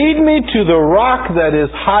 Lead me to the rock that is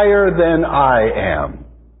higher than I am.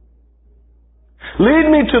 Lead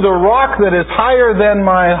me to the rock that is higher than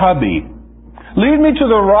my hubby. Lead me to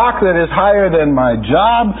the rock that is higher than my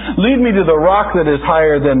job. Lead me to the rock that is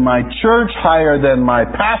higher than my church, higher than my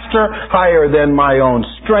pastor, higher than my own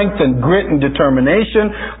strength and grit and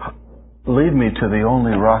determination. Lead me to the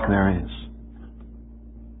only rock there is.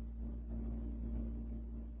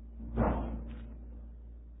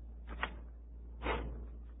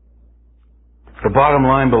 The bottom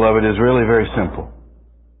line, beloved, is really very simple.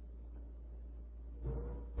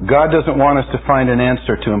 God doesn't want us to find an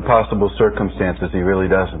answer to impossible circumstances. He really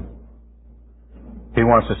doesn't. He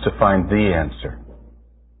wants us to find the answer.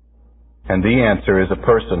 And the answer is a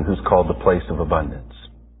person who's called the place of abundance.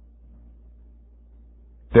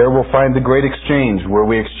 There we'll find the great exchange where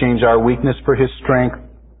we exchange our weakness for His strength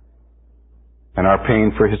and our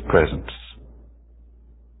pain for His presence.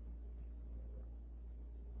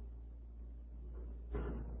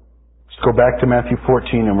 Let's go back to Matthew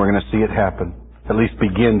 14 and we're going to see it happen. At least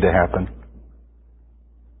begin to happen.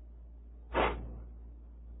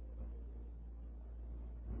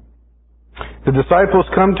 The disciples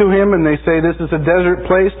come to Him and they say, this is a desert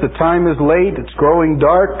place, the time is late, it's growing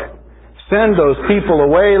dark. Send those people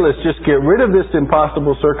away, let's just get rid of this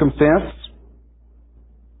impossible circumstance.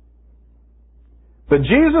 But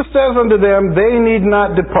Jesus says unto them, they need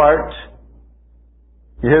not depart.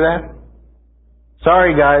 You hear that?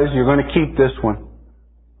 Sorry guys, you're going to keep this one.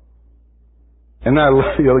 And now,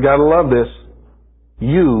 you've got to love this.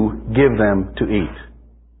 You give them to eat.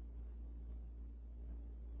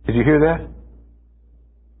 Did you hear that?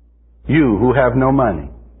 You who have no money.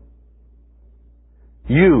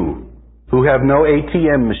 You who have no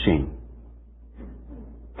ATM machine.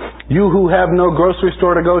 You who have no grocery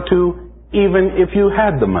store to go to, even if you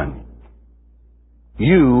had the money.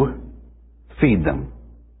 You feed them.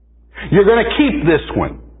 You're going to keep this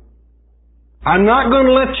one. I'm not going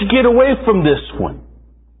to let you get away from this one.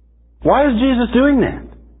 Why is Jesus doing that?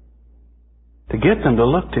 To get them to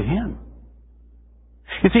look to Him.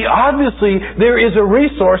 You see, obviously, there is a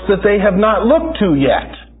resource that they have not looked to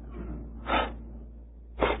yet.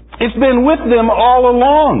 It's been with them all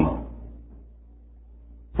along.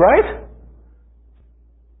 Right?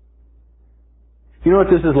 You know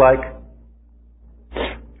what this is like?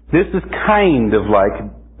 This is kind of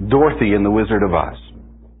like Dorothy in The Wizard of Oz.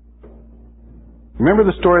 Remember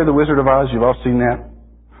the story of The Wizard of Oz? You've all seen that?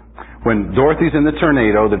 When Dorothy's in the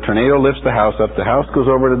tornado lifts the house up, the house goes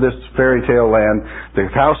over to this fairy tale land, the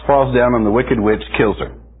house falls down and the wicked witch kills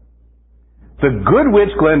her. The good witch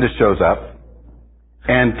Glenda shows up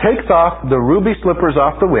and takes off the ruby slippers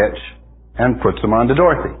off the witch and puts them onto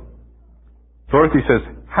Dorothy. Dorothy says,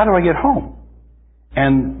 "How do I get home?"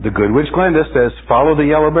 And the good witch Glenda says, "Follow the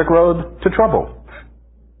yellow brick road to trouble."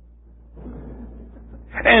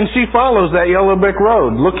 And she follows that yellow brick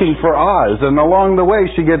road looking for Oz, and along the way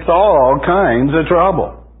she gets all kinds of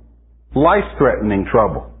trouble. Life-threatening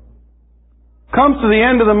trouble. Comes to the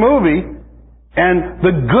end of the movie, and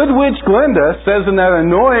the good witch Glenda says in that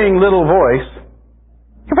annoying little voice,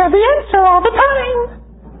 "You have the answer all the time.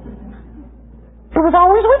 It was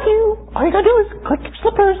always with you. All you gotta do is click your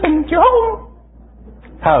slippers and you're home."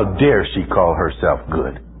 How dare she call herself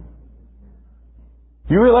good?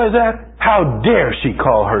 You realize that? How dare she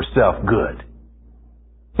call herself good?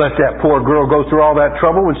 Let that poor girl go through all that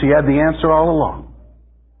trouble when she had the answer all along.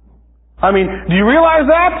 I mean, do you realize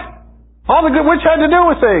that? All the good witch had to do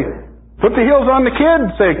was say, put the heels on the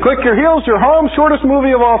kid, say, click your heels, you're home, shortest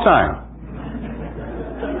movie of all time.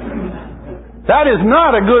 That is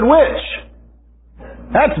not a good witch.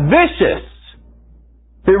 That's vicious.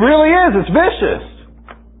 It really is. It's vicious.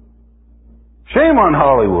 Shame on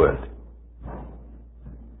Hollywood.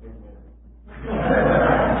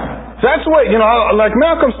 That's what, like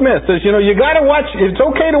Malcolm Smith says, you gotta watch, it's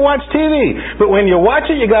okay to watch TV, but when you watch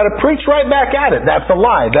it, you gotta preach right back at it. That's a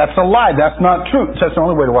lie. That's a lie. That's not true. That's the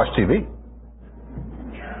only way to watch TV.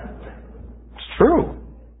 It's true.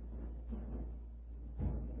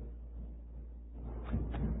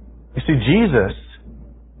 You see, Jesus,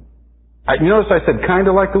 you notice I said kind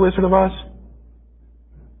of like the Wizard of Oz?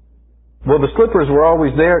 Well, the slippers were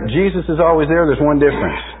always there. Jesus is always there. There's one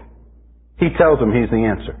difference. He tells them he's the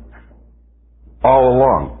answer. All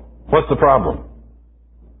along. What's the problem?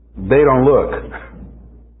 They don't look.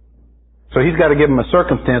 So he's got to give them a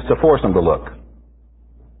circumstance to force them to look.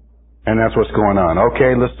 And that's what's going on.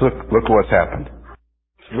 Okay, let's look what's happened.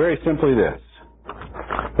 It's very simply this.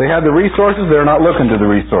 They have the resources, they're not looking to the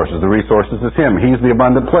resources. The resources is him. He's the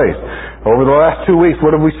abundant place. Over the last 2 weeks,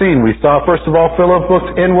 what have we seen? We saw, first of all, Philip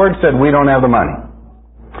looked inward, said, we don't have the money.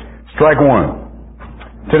 Strike one.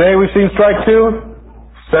 Today we've seen strike two.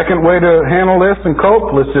 Second way to handle this and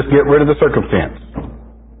cope, let's just get rid of the circumstance.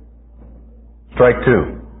 Strike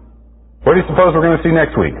two. What do you suppose we're going to see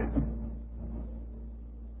next week?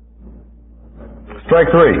 Strike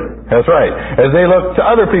three. That's right. As they look to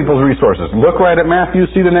other people's resources. Look right at Matthew,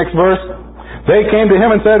 see the next verse. They came to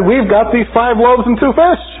him and said, we've got these 5 loaves and 2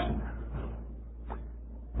 fish.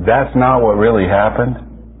 That's not what really happened.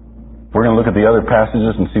 We're going to look at the other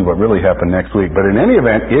passages and see what really happened next week. But in any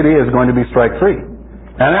event, it is going to be strike three.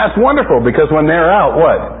 And that's wonderful because when they're out,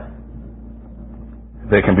 what?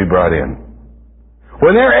 They can be brought in.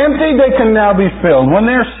 When they're empty, they can now be filled. When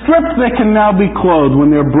they're stripped, they can now be clothed. When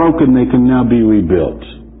they're broken, they can now be rebuilt.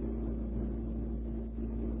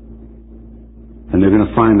 And they're going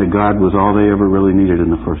to find that God was all they ever really needed in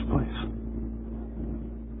the first place.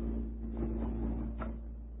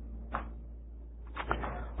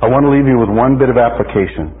 I want to leave you with one bit of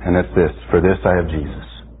application, and it's this. For this I have Jesus.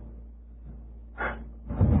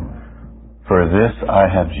 For this I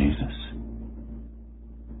have Jesus.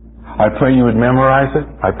 I pray you would memorize it.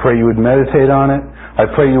 I pray you would meditate on it. I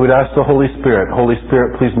pray you would ask the Holy Spirit, Holy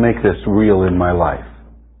Spirit, please make this real in my life.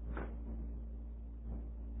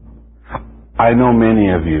 I know many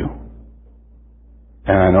of you,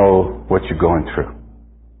 and I know what you're going through.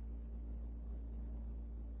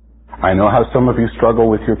 I know how some of you struggle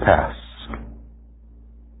with your pasts.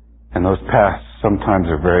 And those pasts sometimes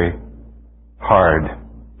are very hard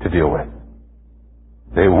to deal with.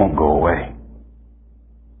 They won't go away.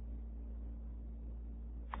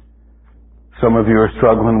 Some of you are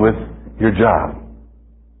struggling with your job.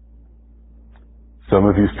 Some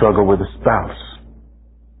of you struggle with a spouse.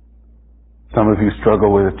 Some of you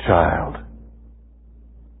struggle with a child.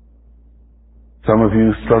 Some of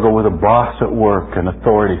you struggle with a boss at work, an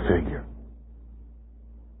authority figure.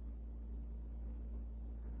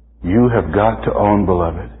 You have got to own,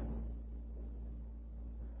 beloved,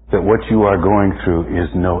 that what you are going through is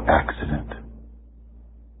no accident.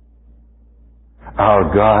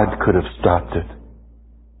 Our God could have stopped it.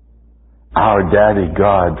 Our Daddy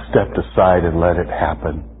God stepped aside and let it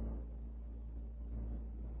happen.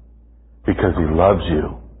 Because He loves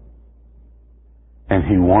you. And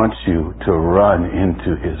He wants you to run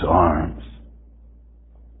into His arms.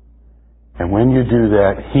 And when you do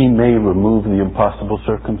that, He may remove the impossible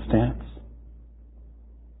circumstance.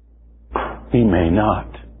 He may not.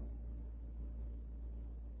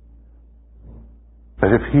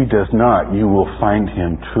 But if He does not, you will find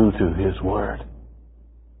Him true to His Word.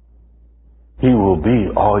 He will be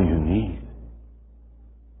all you need.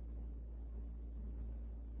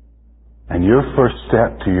 And your first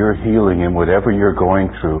step to your healing in whatever you're going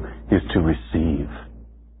through is to receive.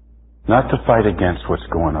 Not to fight against what's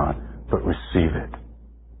going on, but receive it.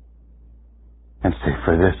 And say,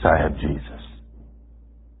 for this I have Jesus.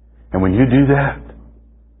 And when you do that,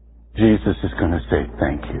 Jesus is going to say,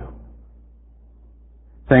 thank you.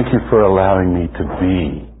 Thank you for allowing me to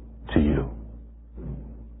be to you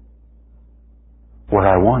what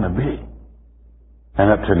I want to be.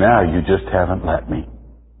 And up to now, you just haven't let me.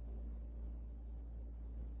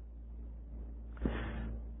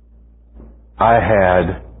 I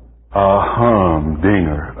had a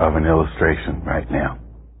humdinger of an illustration right now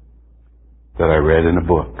that I read in a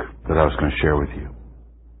book that I was going to share with you.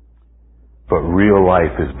 But real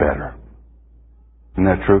life is better. Isn't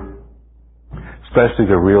that true? Especially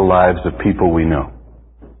the real lives of people we know.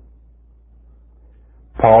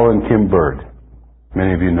 Paul and Kim Bird.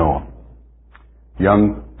 Many of you know them.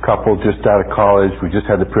 Young couple just out of college. We just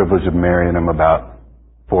had the privilege of marrying them about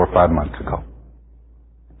 4 or 5 months ago.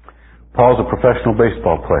 Paul's a professional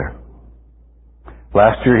baseball player.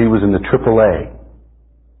 Last year he was in the AAA.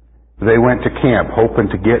 They went to camp hoping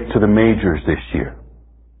to get to the majors this year.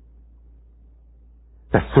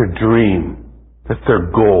 That's their dream. That's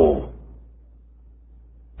their goal.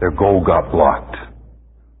 Their goal got blocked.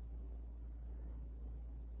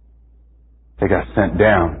 They got sent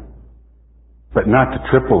down. But not to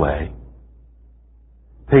AAA.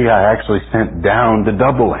 They got actually sent down to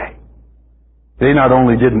AA. They not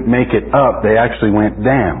only didn't make it up, they actually went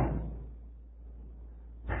down.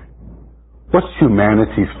 What's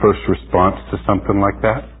humanity's first response to something like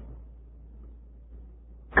that?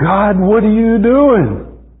 God, what are you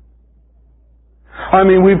doing? I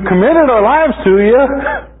mean, we've committed our lives to you.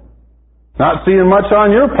 Not seeing much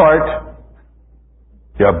on your part.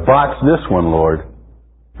 You botched this one, Lord.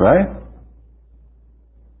 Right?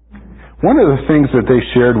 One of the things that they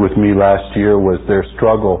shared with me last year was their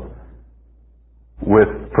struggle with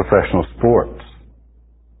professional sports.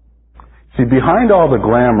 See, behind all the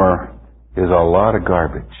glamour is a lot of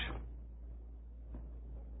garbage.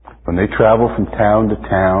 When they travel from town to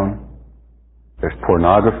town, there's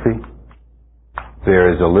pornography,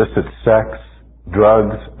 there is illicit sex,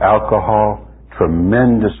 drugs, alcohol,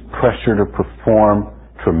 tremendous pressure to perform,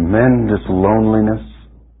 tremendous loneliness.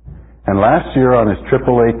 And last year on his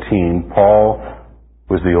AAA team, Paul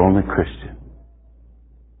was the only Christian.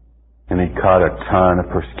 And he caught a ton of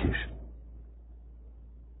persecution.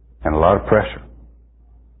 And a lot of pressure.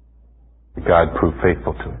 But God proved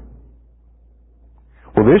faithful to him.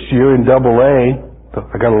 Well, this year in AA,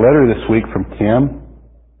 I got a letter this week from Kim.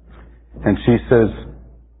 And she says,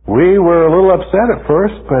 we were a little upset at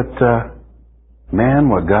first, but man,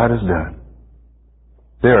 what God has done.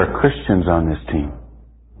 There are Christians on this team.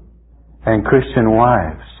 And Christian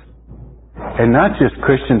wives. And not just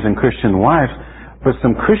Christians and Christian wives, but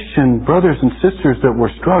some Christian brothers and sisters that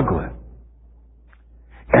were struggling.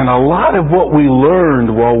 And a lot of what we learned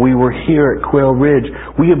while we were here at Quail Ridge,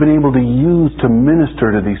 we have been able to use to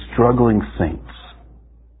minister to these struggling saints.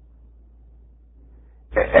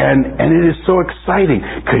 And it is so exciting.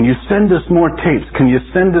 Can you send us more tapes? Can you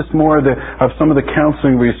send us more of some of the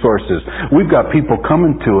counseling resources? We've got people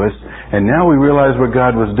coming to us, and now we realize what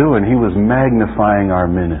God was doing. He was magnifying our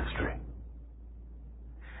ministry.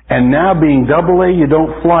 And now being AA, you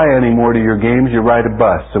don't fly anymore to your games, you ride a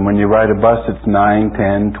bus. And when you ride a bus, it's 9,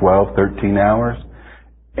 10, 12, 13 hours.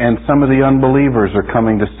 And some of the unbelievers are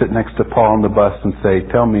coming to sit next to Paul on the bus and say,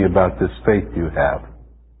 tell me about this faith you have.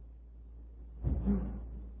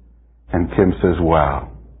 And Kim says,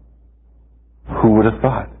 wow. Who would have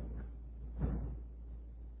thought?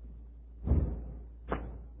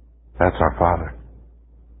 That's our Father.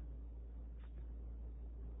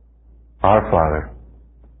 Our Father.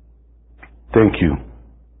 Thank you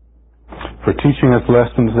for teaching us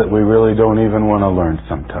lessons that we really don't even want to learn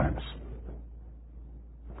sometimes.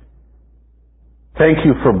 Thank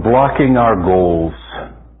you for blocking our goals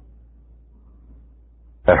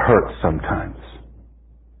that hurt sometimes.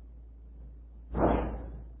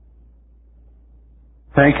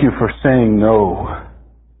 Thank you for saying no.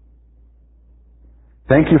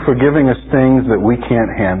 Thank you for giving us things that we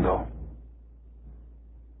can't handle.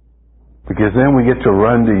 Because then we get to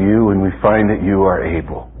run to you and we find that you are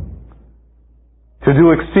able to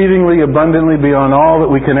do exceedingly abundantly beyond all that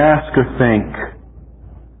we can ask or think,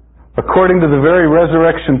 according to the very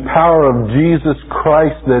resurrection power of Jesus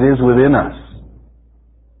Christ that is within us.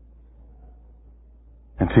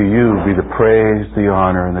 And to you be the praise, the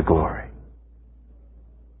honor, and the glory.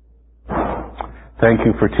 Thank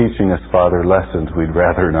you for teaching us, Father, lessons we'd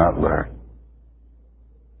rather not learn.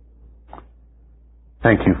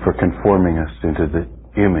 Thank you for conforming us into the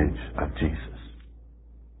image of Jesus.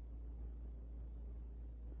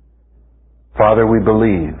 Father, we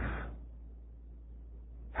believe.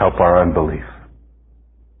 Help our unbelief.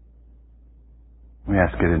 We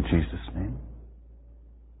ask it in Jesus' name.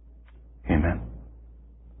 Amen.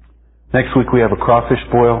 Next week we have a crawfish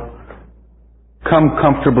boil. Come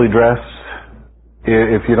comfortably dressed.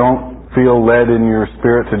 If you don't feel led in your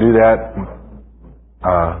spirit to do that,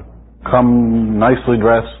 come nicely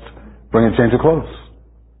dressed. Bring a change of clothes.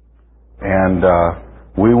 And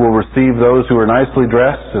we will receive those who are nicely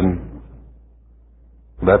dressed, and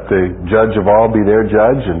let the judge of all be their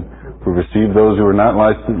judge, and we receive those who are not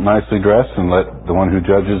nicely dressed, and let the one who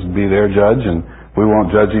judges be their judge, and we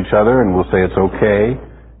won't judge each other, and we'll say it's okay,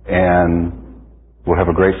 and we'll have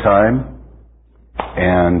a great time.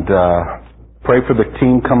 And pray for the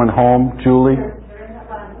team coming home, Julie.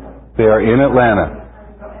 They are in Atlanta.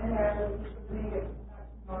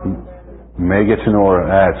 May get to Nora.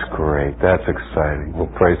 That's great. That's exciting.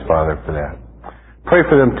 We'll praise Father for that. Pray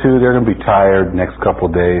for them too. They're going to be tired next couple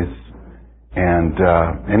of days. And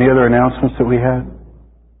any other announcements that we had?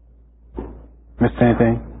 Missed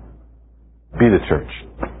anything? Be the church.